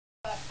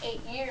8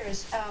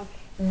 years.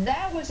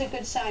 That was a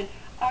good sign.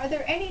 Are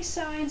there any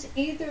signs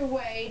either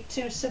way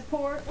to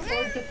support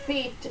or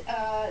defeat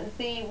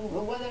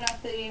whether or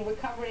not the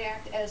Recovery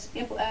Act as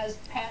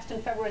passed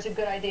in February is a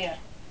good idea?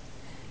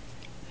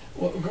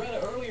 Well, Greta,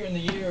 earlier in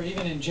the year,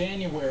 even in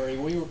January,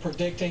 we were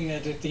predicting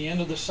that at the end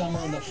of the summer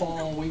and the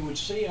fall, we would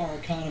see our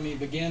economy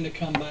begin to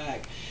come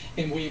back.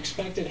 And we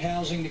expected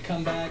housing to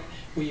come back.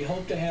 We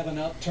hope to have an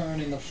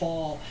upturn in the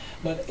fall.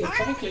 But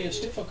frankly, it's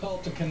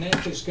difficult to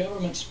connect this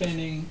government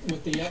spending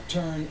with the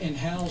upturn in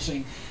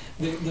housing.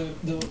 The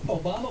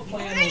Obama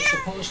plan was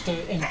supposed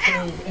to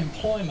improve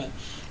employment,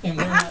 and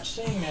we're not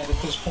seeing that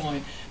at this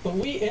point. But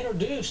we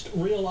introduced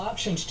real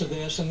options to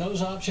this, and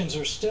those options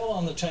are still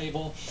on the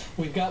table.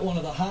 We've got one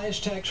of the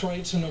highest tax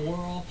rates in the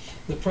world.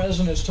 The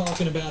president is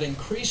talking about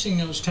increasing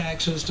those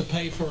taxes to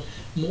pay for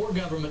more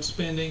government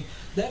spending.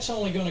 That's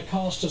only going to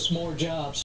cost us more jobs.